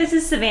This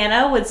is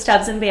Savannah with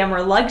Stubbs and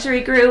Bammer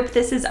Luxury Group.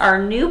 This is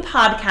our new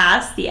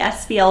podcast, the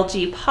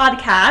SBLG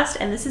Podcast,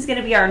 and this is going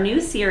to be our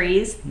new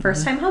series,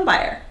 First Time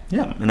Homebuyer.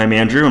 Yeah, and I'm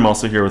Andrew. I'm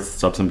also here with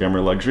Stubbs and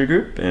Bammer Luxury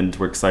Group, and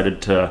we're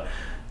excited to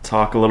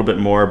talk a little bit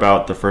more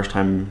about the first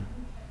time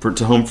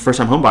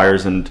home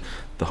buyers and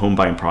the home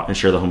buying and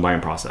share the home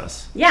buying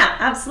process. Yeah,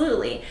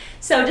 absolutely.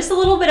 So just a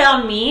little bit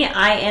on me.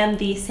 I am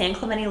the San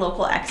Clemente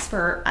local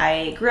expert.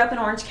 I grew up in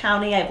Orange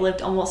County. I've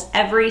lived almost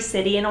every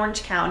city in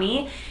Orange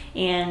County,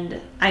 and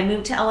I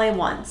moved to LA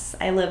once.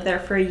 I lived there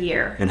for a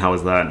year. And how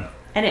was that?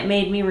 And it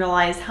made me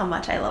realize how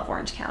much I love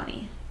Orange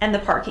County and the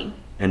parking.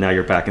 And now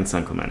you're back in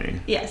San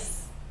Clemente.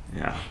 Yes.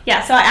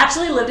 Yeah, so I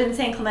actually lived in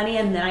San Clemente,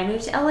 and then I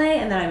moved to LA,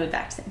 and then I moved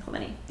back to San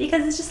Clemente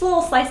because it's just a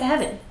little slice of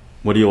heaven.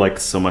 What do you like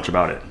so much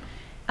about it?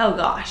 Oh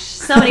gosh,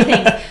 so many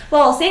things.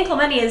 Well, San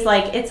Clemente is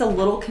it's a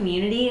little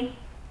community.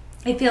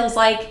 It feels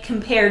like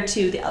compared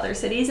to the other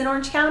cities in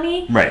Orange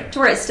County. Right. To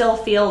where it still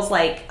feels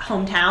like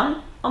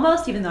hometown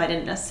almost, even though I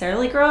didn't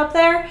necessarily grow up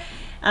there.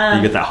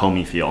 You get that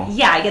homey feel.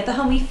 Yeah, I get the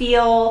homey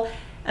feel.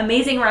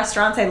 Amazing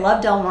restaurants. I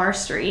love Del Mar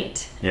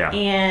Street. Yeah.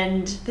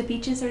 And the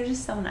beaches are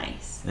just so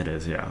nice. It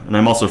is, yeah. And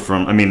I'm also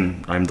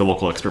I'm the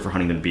local expert for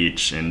Huntington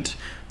Beach and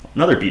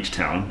another beach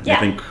town. Yeah. I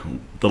think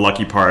the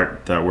lucky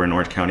part that we're in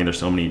Orange County, there's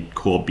so many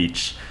cool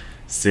beach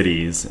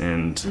cities,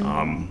 and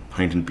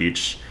Huntington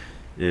Beach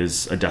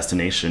is a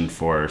destination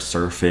for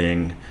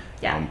surfing.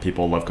 Yeah.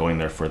 People love going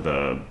there for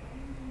the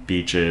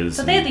beaches.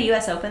 So they have the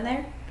U.S. Open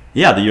there?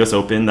 Yeah, the U.S.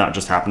 Open, that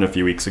just happened a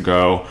few weeks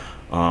ago.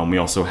 We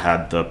also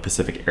had the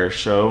Pacific Air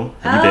Show.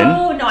 Have you been?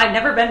 Oh, no, I've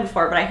never been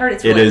before, but I heard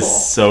it's really cool. It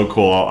is so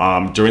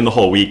cool. During the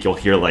whole week, you'll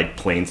hear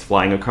planes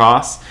flying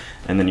across,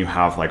 and then you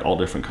have all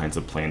different kinds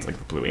of planes, like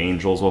the Blue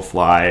Angels will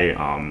fly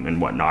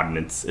and whatnot, and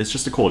it's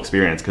just a cool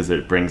experience because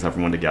it brings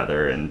everyone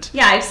together. And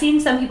yeah, I've seen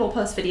some people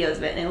post videos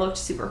of it, and it looked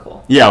super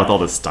cool. Yeah, with all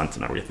the stunts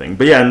and everything.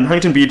 But yeah, and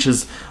Huntington Beach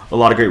is a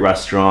lot of great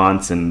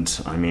restaurants, and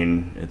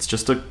it's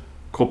just a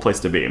cool place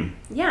to be.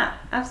 Yeah,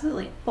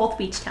 absolutely. Both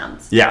beach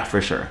towns. Yeah,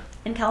 for sure.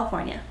 In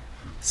California.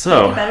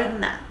 So Get better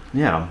than that.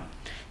 Yeah.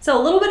 So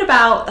a little bit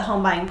about the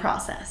home buying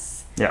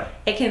process. Yeah.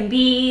 It can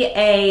be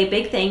a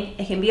big thing.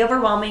 It can be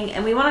overwhelming,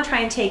 and we want to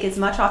try and take as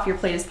much off your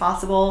plate as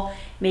possible,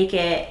 make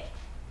it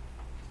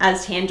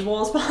as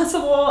tangible as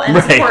possible,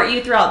 and support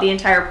you throughout the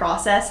entire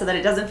process so that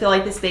it doesn't feel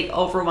like this big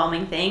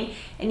overwhelming thing,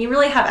 and you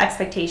really have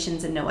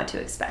expectations and know what to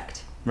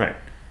expect. Right.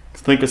 I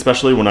think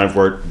especially when I've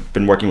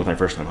been working with my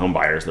first-time home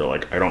buyers, they're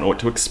like, I don't know what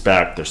to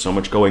expect. There's so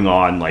much going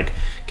on.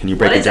 Can you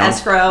break it down? What is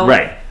escrow?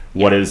 Right.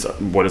 What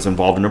is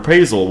involved in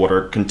appraisal? What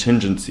are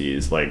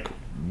contingencies?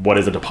 What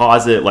is a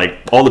deposit?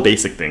 All the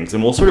basic things.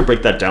 And we'll sort of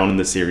break that down in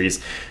the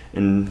series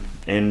and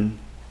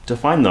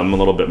define them a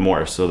little bit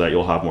more so that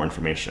you'll have more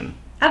information.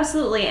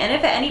 Absolutely. And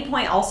if at any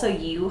point also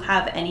you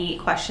have any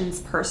questions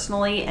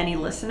personally, any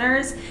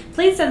listeners,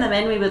 please send them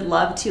in. We would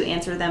love to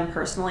answer them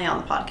personally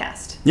on the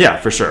podcast. Yeah,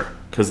 for sure.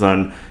 Because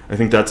then I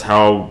think that's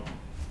how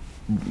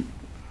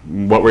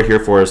what we're here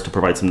for is to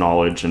provide some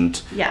knowledge. And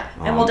yeah,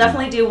 and we'll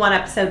definitely do one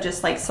episode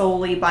just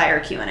solely buyer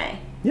Q&A.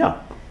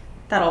 Yeah.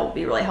 That'll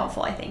be really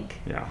helpful, I think.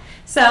 Yeah.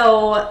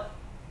 So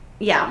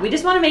yeah, we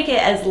just want to make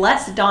it as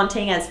less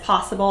daunting as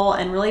possible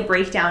and really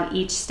break down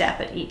each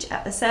step at each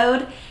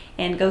episode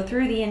and go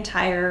through the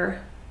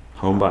entire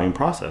home buying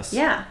process.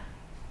 Yeah.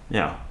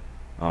 Yeah.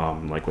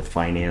 With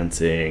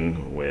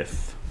financing,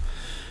 with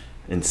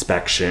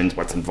inspections,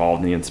 what's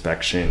involved in the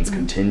inspections,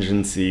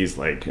 contingencies,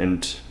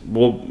 and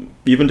we'll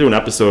even do an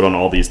episode on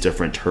all these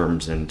different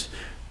terms and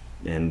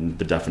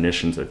the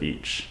definitions of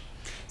each.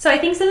 So I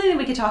think something that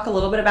we could talk a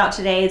little bit about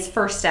today is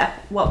first step.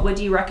 What would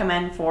you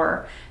recommend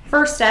for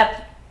first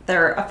step?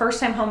 They're a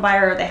first-time home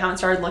buyer. They haven't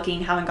started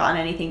looking, haven't gotten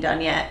anything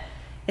done yet.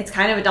 It's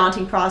kind of a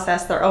daunting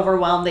process. They're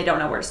overwhelmed. They don't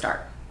know where to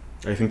start.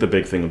 I think the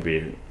big thing would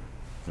be,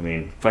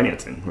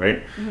 financing,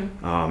 right?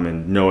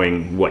 And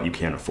knowing what you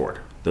can afford.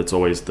 That's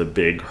always the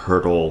big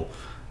hurdle,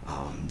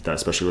 that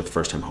especially with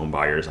first-time home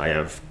buyers. I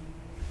have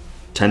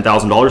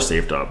 $10,000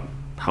 saved up.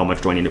 How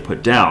much do I need to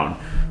put down?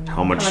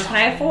 How much can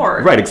I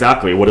afford? Right,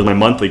 exactly. What is my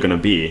monthly going to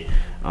be?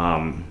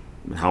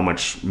 How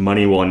much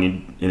money will I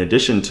need in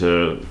addition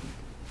to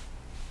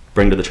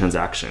bring to the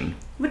transaction?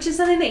 Which is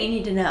something that you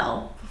need to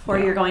know before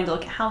you're going to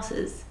look at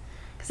houses.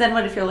 Because then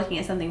what if you're looking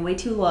at something way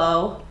too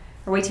low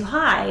or way too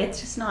high? It's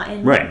just not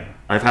in... Right.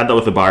 I've had that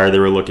with a buyer. They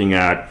were looking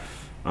at,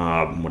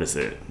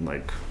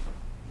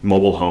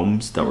 mobile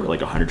homes that were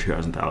 $100,000,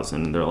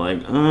 $200,000. They're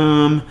like,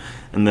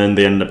 and then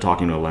they ended up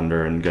talking to a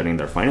lender and getting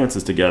their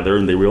finances together,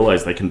 and they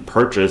realized they can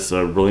purchase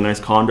a really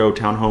nice condo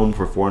townhome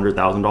for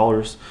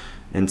 $400,000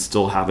 and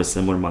still have a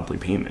similar monthly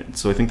payment.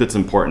 So I think that's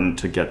important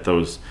to get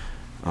those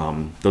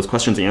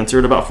questions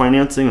answered about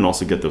financing and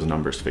also get those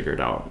numbers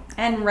figured out.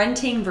 And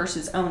renting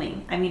versus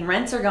owning.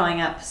 Rents are going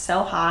up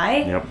so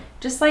high,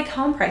 just like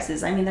home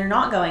prices. They're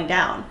not going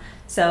down.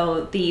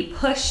 So the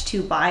push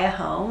to buy a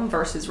home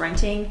versus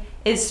renting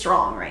is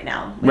strong right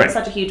now. We have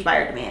such a huge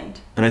buyer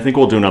demand. And I think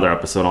we'll do another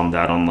episode on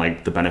that, on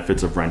the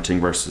benefits of renting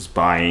versus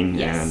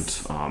buying and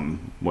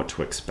what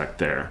to expect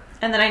there.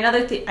 And then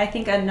I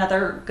think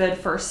another good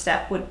first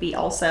step would be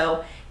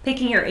also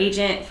picking your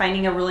agent,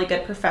 finding a really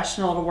good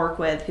professional to work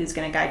with who's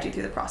going to guide you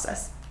through the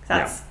process.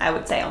 That's, I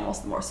would say,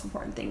 almost the most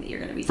important thing that you're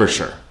going to be doing. For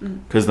sure.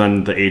 Because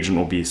then the agent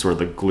will be sort of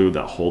the glue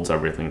that holds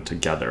everything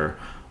together.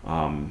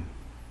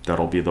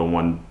 That'll be the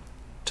one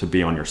to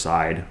be on your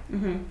side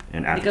and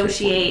advocate.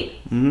 Negotiate.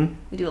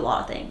 We do a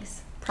lot of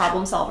things.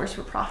 Problem solvers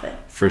for profit.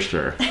 For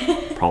sure.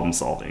 Problem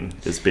solving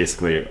is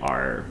basically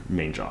our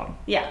main job.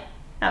 Yeah,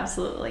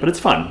 absolutely. But it's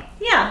fun.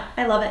 Yeah,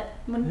 I love it.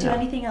 Wouldn't do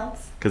anything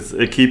else. Because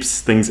it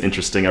keeps things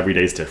interesting. Every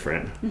day is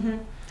different.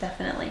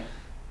 Definitely.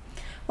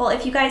 Well,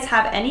 if you guys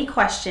have any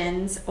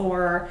questions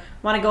or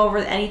want to go over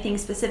anything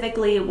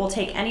specifically, we'll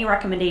take any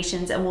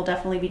recommendations, and we'll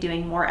definitely be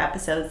doing more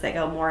episodes that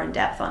go more in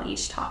depth on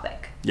each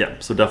topic. Yeah,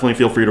 so definitely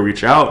feel free to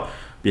reach out.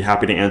 Be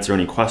happy to answer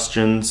any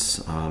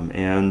questions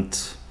and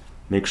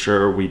make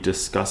sure we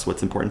discuss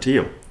what's important to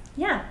you.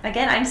 Yeah.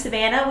 Again, I'm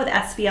Savannah with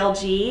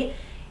SVLG,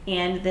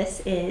 and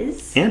this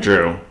is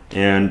Andrew.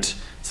 And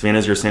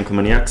Savannah's your San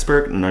Clemente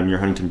expert, and I'm your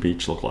Huntington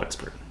Beach local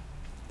expert.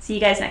 See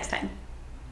you guys next time.